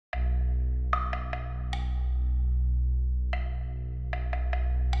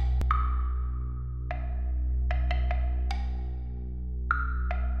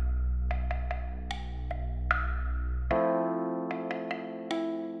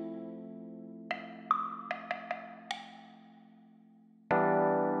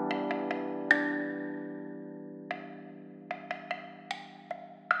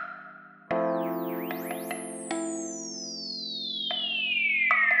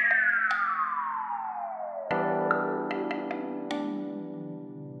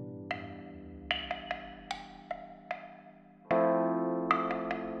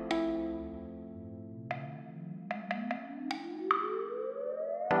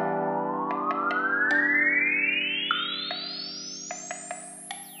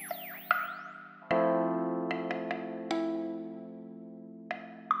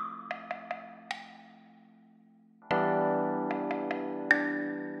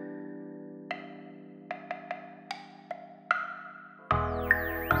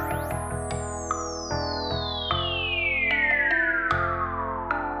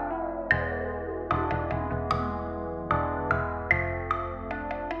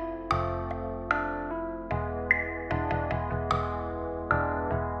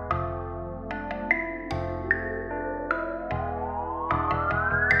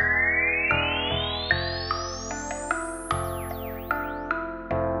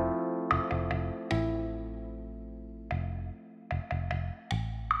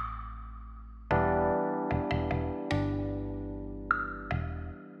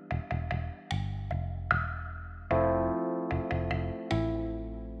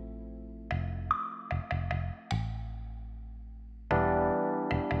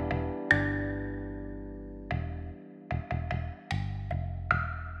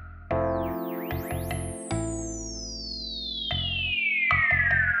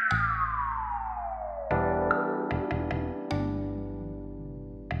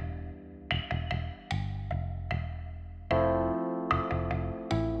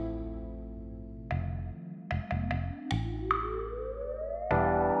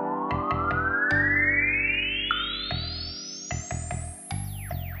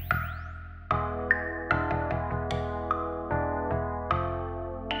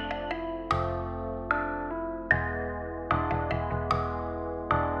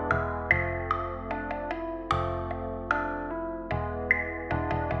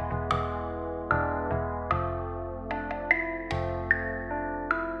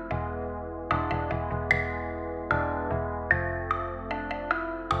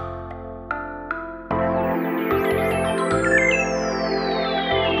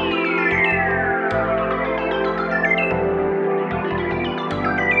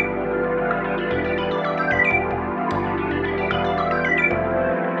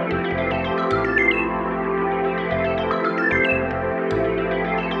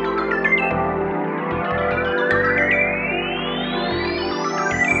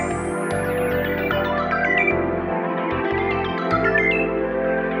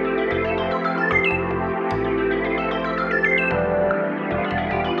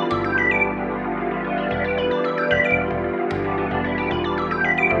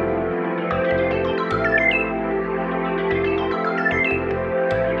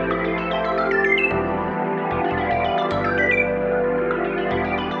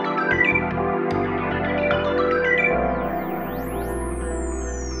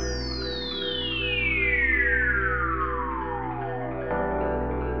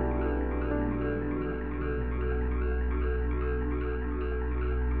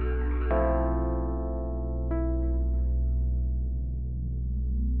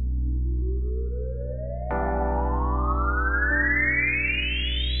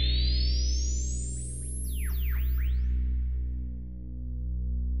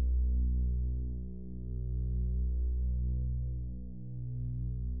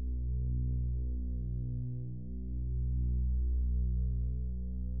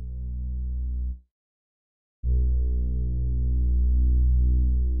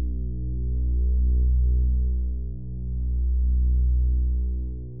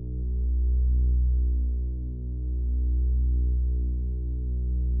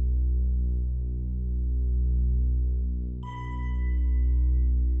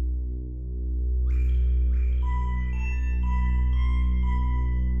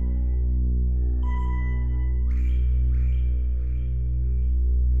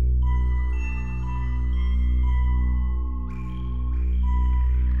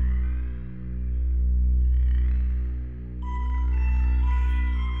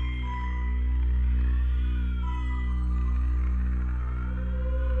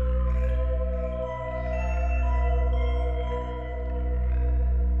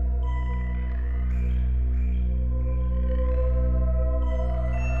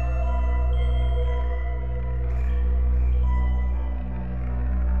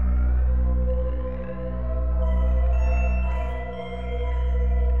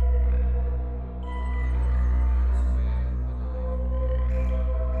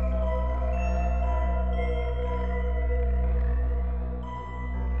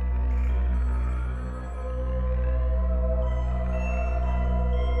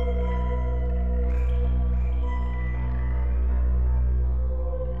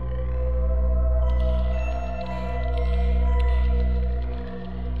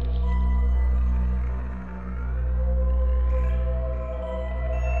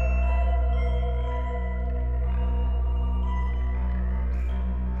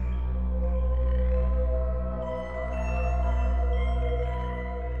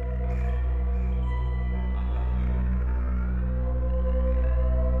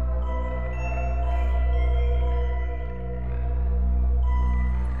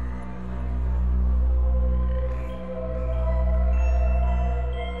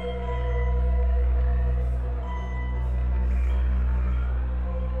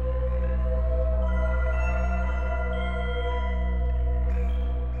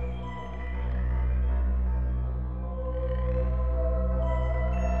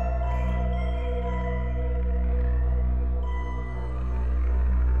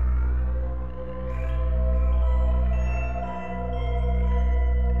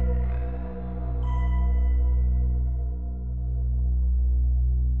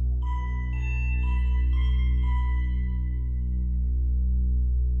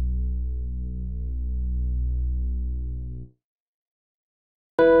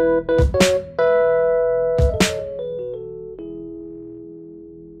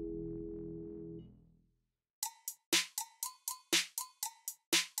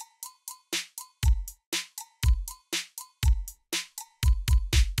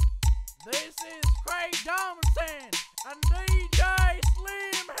This is Craig Odyssey and DJ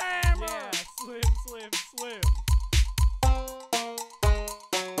Slim Hammer. Yeah, Slim.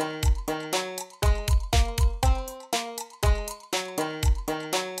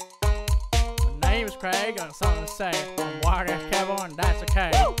 My name is Craig, I got something to say. I'm wild as cowboy and that's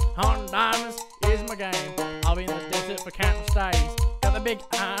okay. Hunting diamonds is my game. I'll be in the desert for countless days. Got the big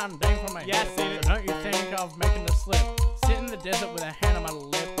iron dang from my Yeah, head. seen it. So don't you think of making a slip. Sit in the desert with a hand on my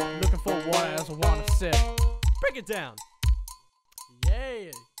lip, looking for water as I want to sip. Break it down.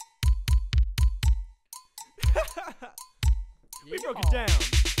 Yeah. We broke it down.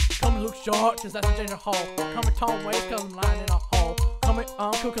 Come and look short, cause that's a ginger hole. Come and tall waist, cause I'm lying in a hole. Come and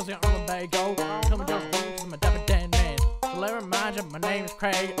uncle, cause I'm on the bago. Come and jump in, cause I'm a dapper Dan man. So let me remind you, my name is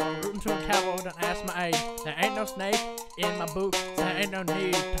Craig. I'm rooting to a cowboy, don't ask my age. There ain't no snake in my boot, so there ain't no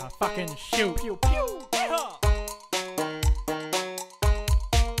need to fucking shoot. Pew pew. Yeah.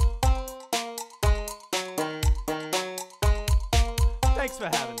 Thanks for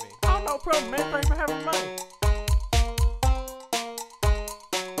having me. Oh, no problem, man. Thanks for having me.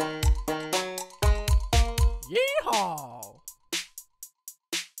 Yeehaw!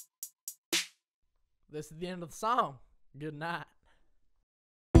 This is the end of the song. Good night.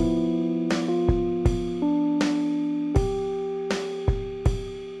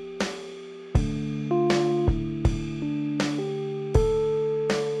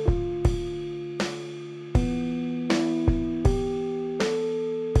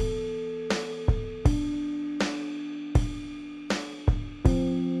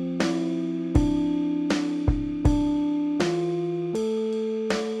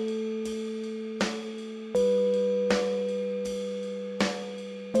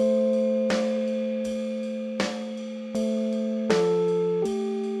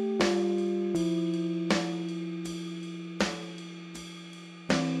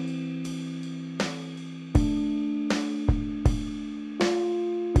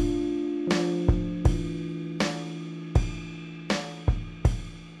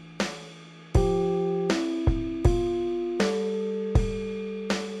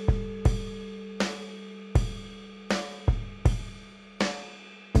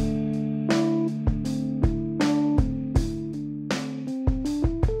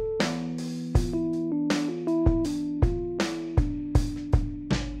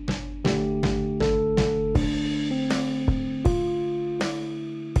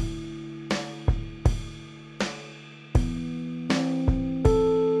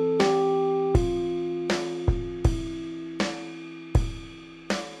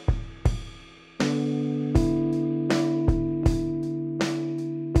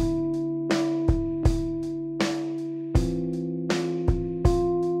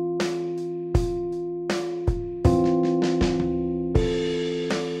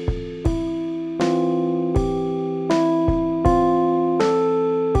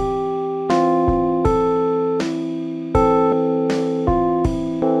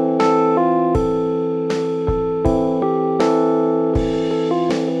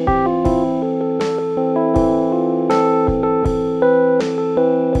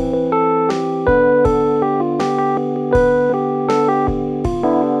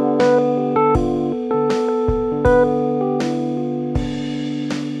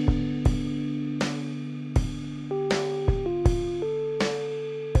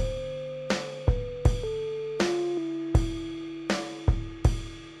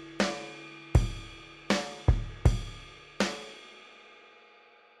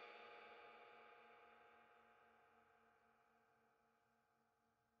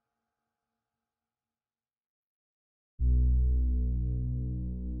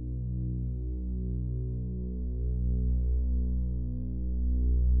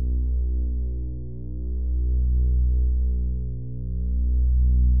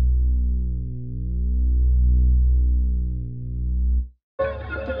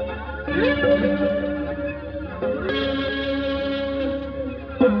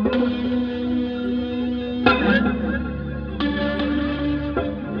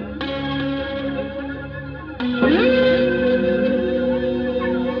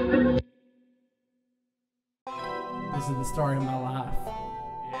 This is the story of my life.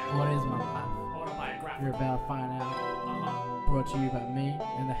 Yeah. What is my life? Autobiographical. You're about to find out. Brought to you by me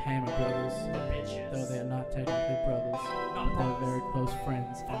and the Hammer Brothers. Bitches. Though they're not technically brothers, Not but they're very close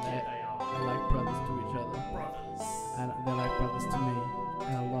friends, and Fuck yeah, they are. they're like brothers to each other. Brothers. and they're like brothers to me,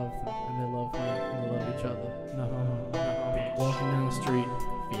 and I love them, and they love me, and they love each other. No, walking down the street,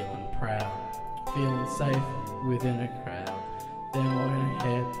 feeling proud, feeling safe within a crowd. Then walking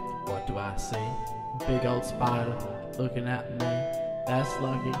ahead, what do I see? Big old spider looking at me. That's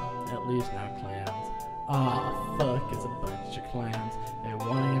lucky, at least no clowns. Ah, fuck, it's a bunch of clowns. They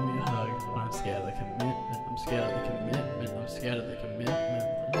wanna give me a hug, but I'm scared of the commitment. I'm scared of the commitment. I'm scared of the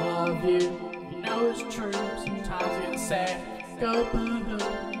commitment. I love you, you know it's true. Sometimes you get sad, go boo-hoo.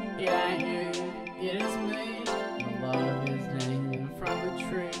 It ain't you, it is me. My love is hanging from the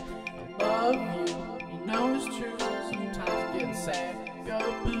tree. I love you, you know it's true. Sometimes you get sad, go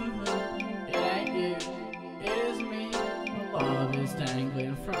boo-hoo. It ain't you, it is me. My love is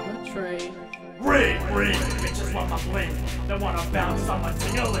dangling from a tree. Ring, bitches want my bling. They wanna bounce on my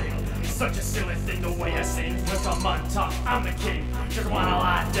ting-a-ling. Such a silly thing the way I sing, cause I'm on top, I'm the king. Just wanna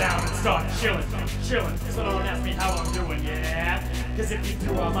lie down and start chillin'. So don't ask me how I'm doing, yeah? Cause if you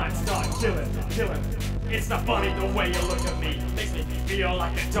do, I might start killing. It's not funny the way you look at me. Makes me feel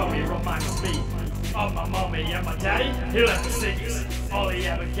like a dummy, reminds me of my mommy and my daddy. He left the ciggies. All he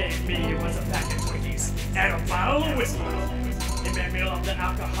ever gave me was a pack of Twinkies and a bottle of whiskey. It made me love the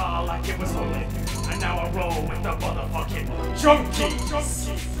alcohol like it was holy. And now I roll with the motherfucking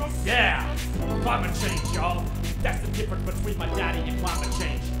junkies. Yeah, climate change, y'all. That's the difference between my daddy and climate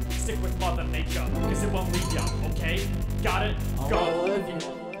change. Stick with Mother Nature, cause it won't leave ya, okay? Got it? Go. I love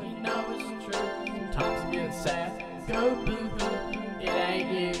you, you know it's true. Sometimes you get sad, go boo-hoo. It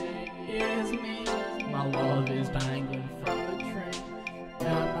ain't you, it is me. My love is dangling from the tree.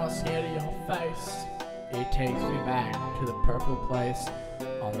 Now I'm not scared of your face. It takes me back to the purple place.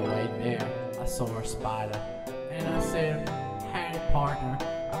 On the way there, I saw a spider, and I said, hey partner,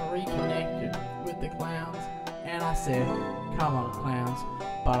 I reconnected with the clowns. And I said, come on clowns,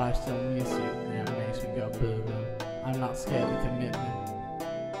 but I still miss you, and it makes me go boo-hoo. I'm not scared of commitment.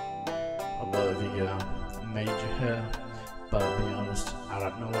 I love you, girl, I made you hurt, but to be honest, I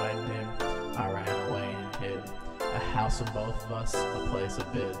don't know what I did. I ran away and hid. A house for both of us, a place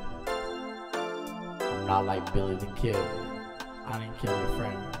of bid. I'm not like Billy the Kid. I didn't kill your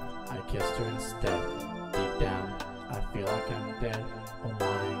friend, I kissed her instead. Deep down, I feel like I'm dead, or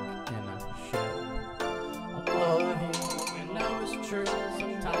lying in a shed. I love you, you know it's true.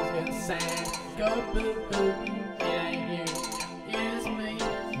 Sometimes get sad, go boo-hoo. It ain't you, it is me.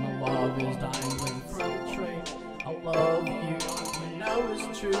 My love is dangling from a tree. I love you, you know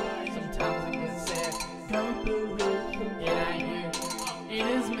it's true. Sometimes I get sad, go boo-hoo. It ain't you, it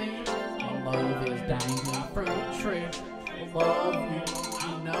is me. My love is dangling from a tree. I love you,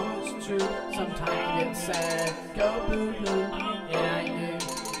 you know it's true. Sometimes you get sad, go boo-hoo. It ain't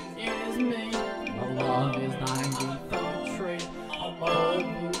you, it is me. My love is dangling from a tree. I love you,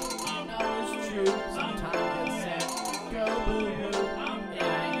 you know it's true. Sometimes you get sad, go boo-hoo. It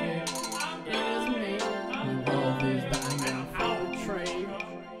ain't you, it is me. My love is dangling from a tree.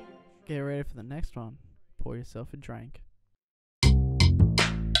 Get ready for the next one. Pour yourself a drink.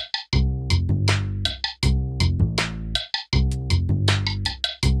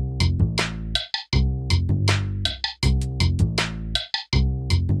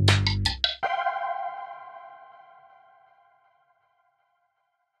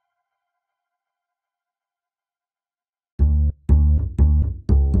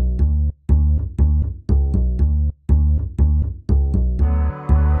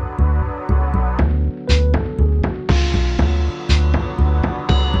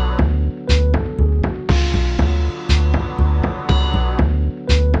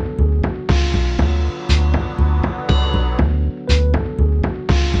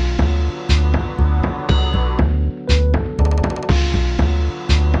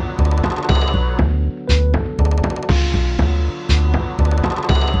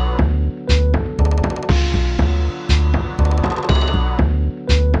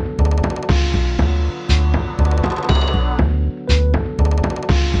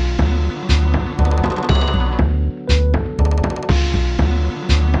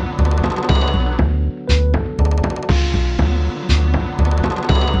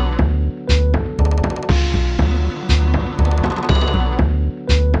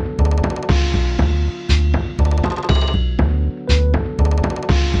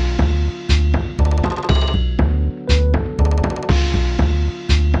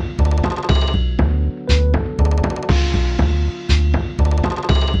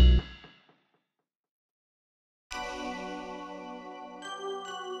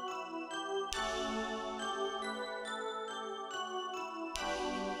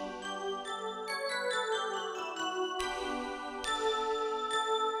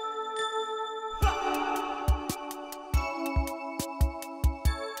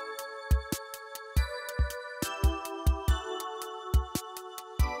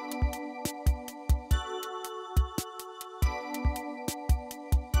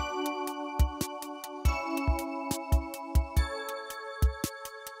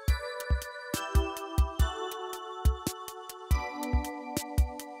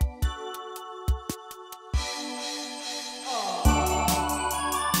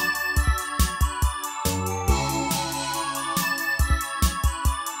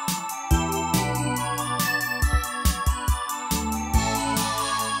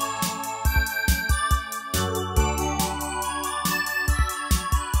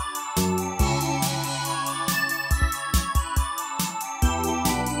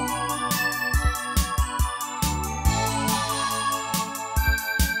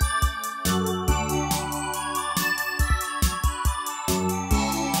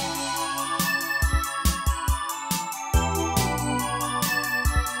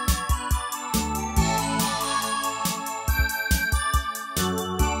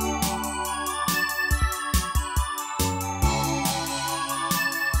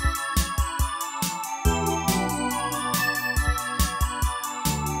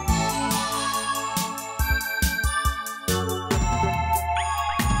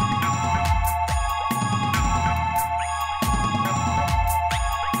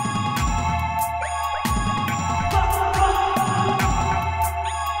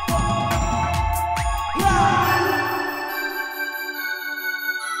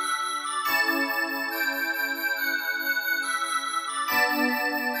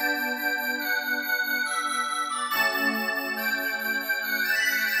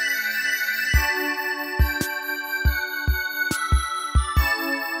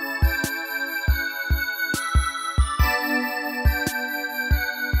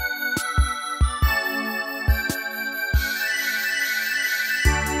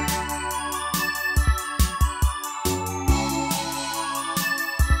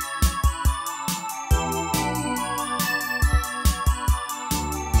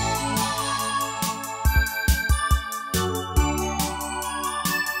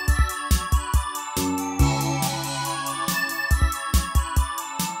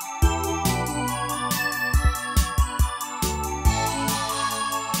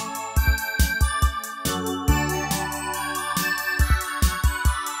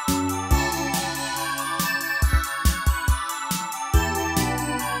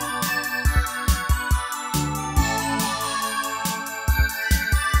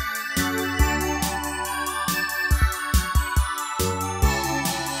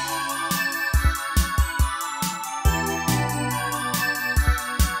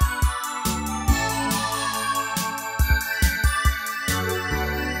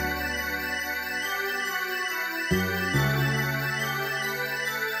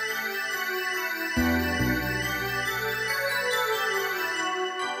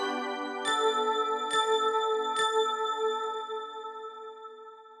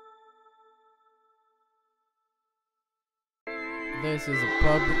 This is a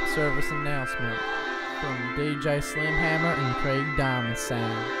public service announcement from DJ Slim Hammer and Craig Diamond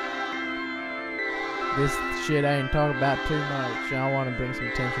Sound. This shit I ain't talking about too much. I want to bring some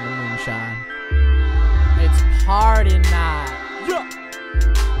attention to Moonshine. It's party night. Yeah.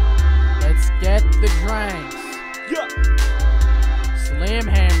 Let's get the drinks. Yeah. Slim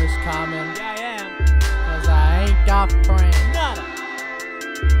Hammer's coming. Yeah, I am. Cause I ain't got friends. Nada.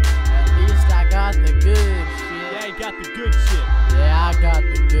 At least I got the good shit. Yeah, you got the good shit. Yeah, I got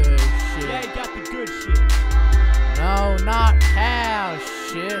the good shit. Yeah, you got the good shit. No, not cow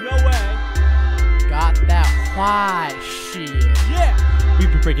shit. No way. Got that white shit. Yeah. We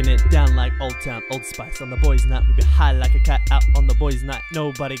be breaking it down like Old Town, Old Spice. On the boys' night, we be high like a cat out on the boys' night.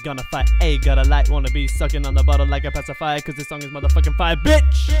 Nobody gonna fight. Hey, got a light, wanna be sucking on the bottle like a pacifier. Cause this song is motherfucking fire,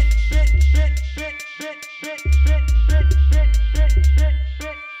 bitch!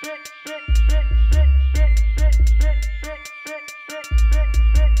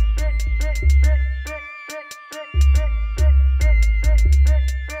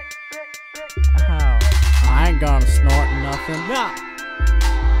 Oh, I ain't gonna snort nothing. Nah.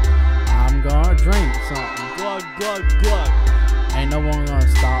 I'm gonna drink something. Glug, glug, glug. Ain't no one gonna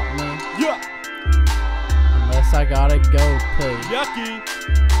stop me. Yeah. Unless I gotta go pee. Yucky.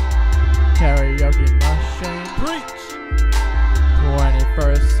 Karaoke machine. Preach.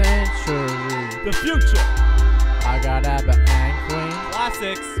 21st century. The future. I got Abbott and Queen.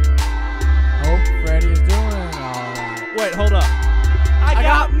 Classics. Hope Freddy's doing alright. Wait, hold up. I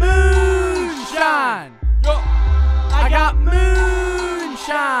got moonshine. Yo. I got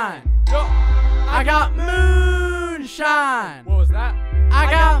moonshine. Yo. I got moonshine. What was that?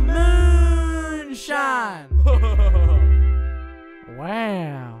 I got moonshine.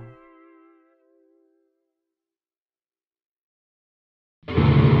 Wow.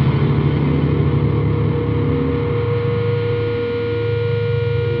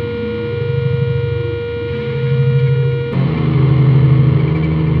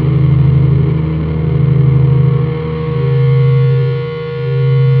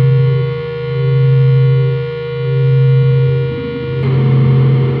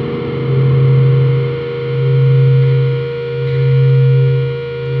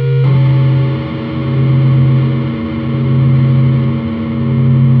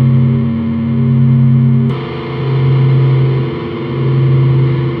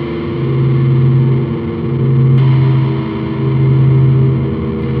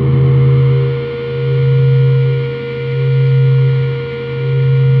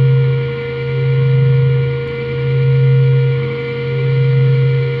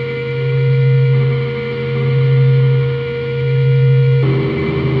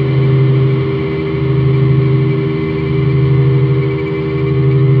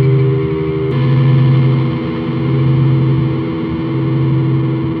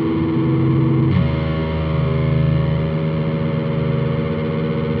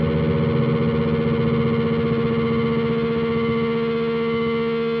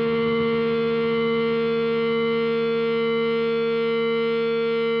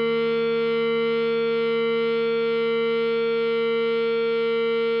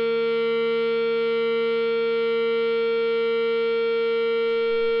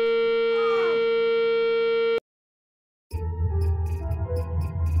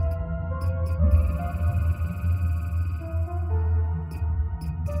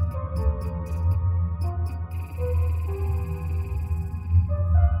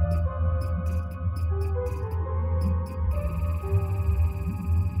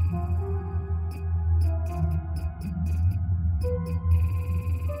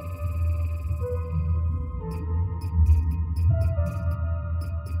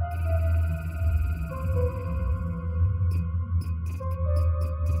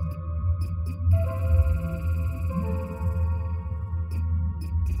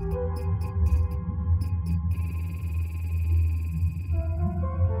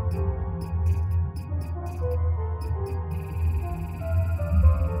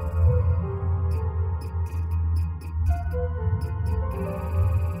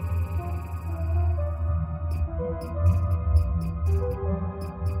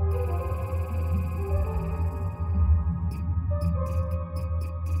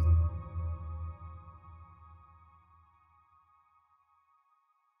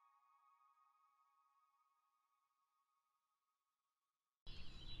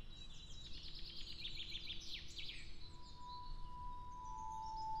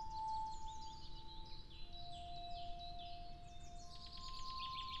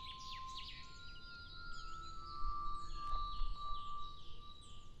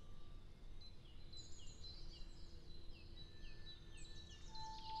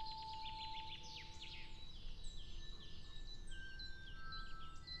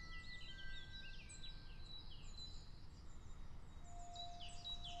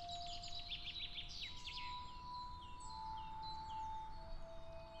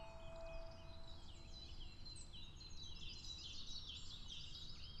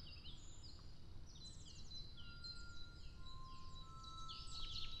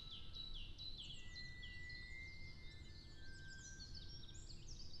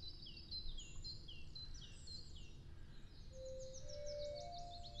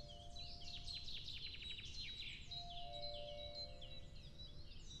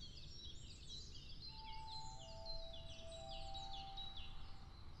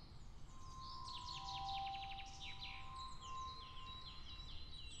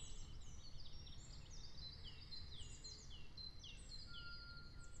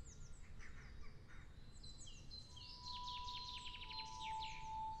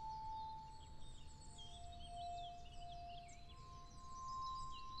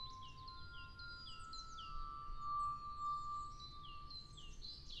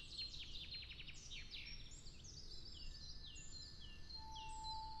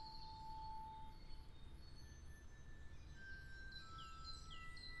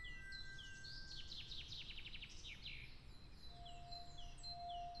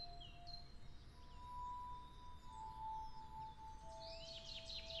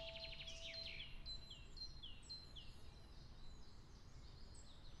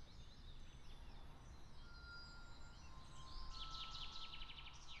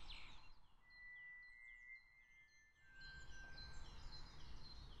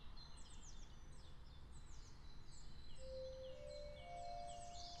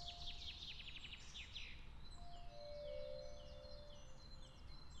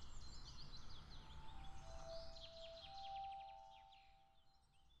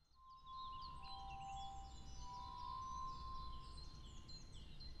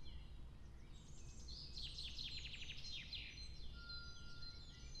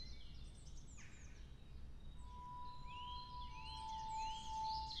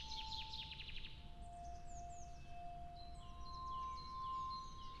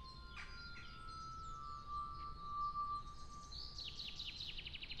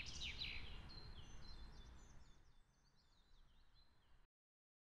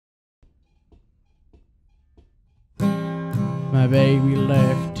 My baby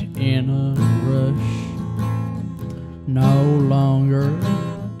left in a rush. No longer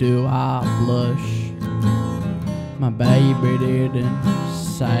do I blush. My baby didn't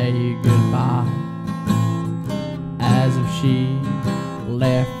say goodbye, as if she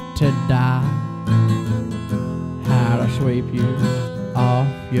left to die. How to sweep you off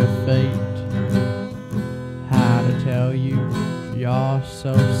your feet, how to tell you you're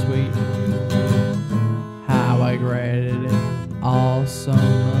so sweet, how I regretted it all so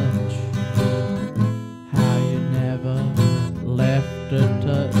much, how you never left a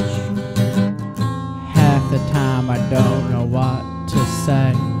touch. Half the time I don't know what to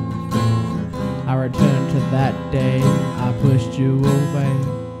say. I return to that day I pushed you away.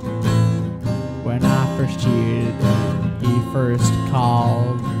 When I first cheated and he first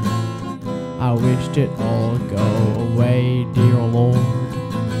called, I wished it all go away, dear Lord.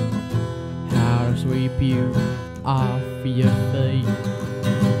 How to sweep you off your feet,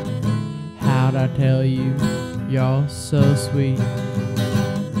 how'd I tell you you're so sweet,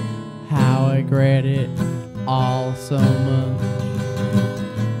 how I regret it all so much,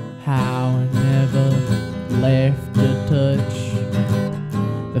 how I never left a touch.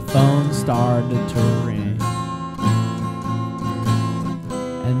 The phone started to ring,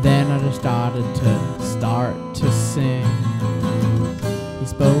 and then I just started to sing. He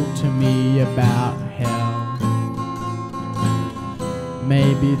spoke to me about hell.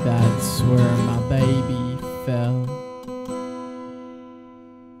 Maybe that's where my baby fell.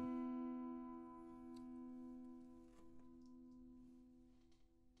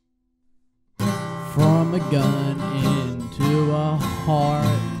 From a gun into a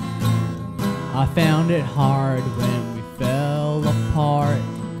heart, I found it hard when we fell apart.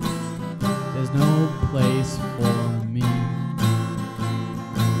 There's no place for me.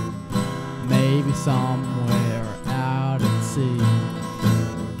 Maybe somewhere out at sea.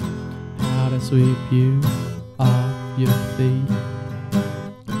 How to sweep you off your feet,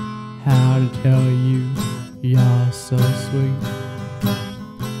 how to tell you you're so sweet,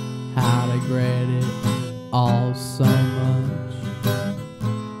 how to regret it all so much,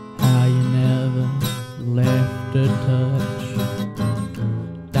 how you never left a touch.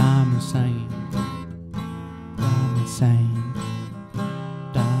 Diamond sand, diamond sand,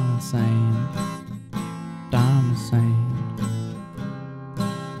 diamond sand, diamond sand.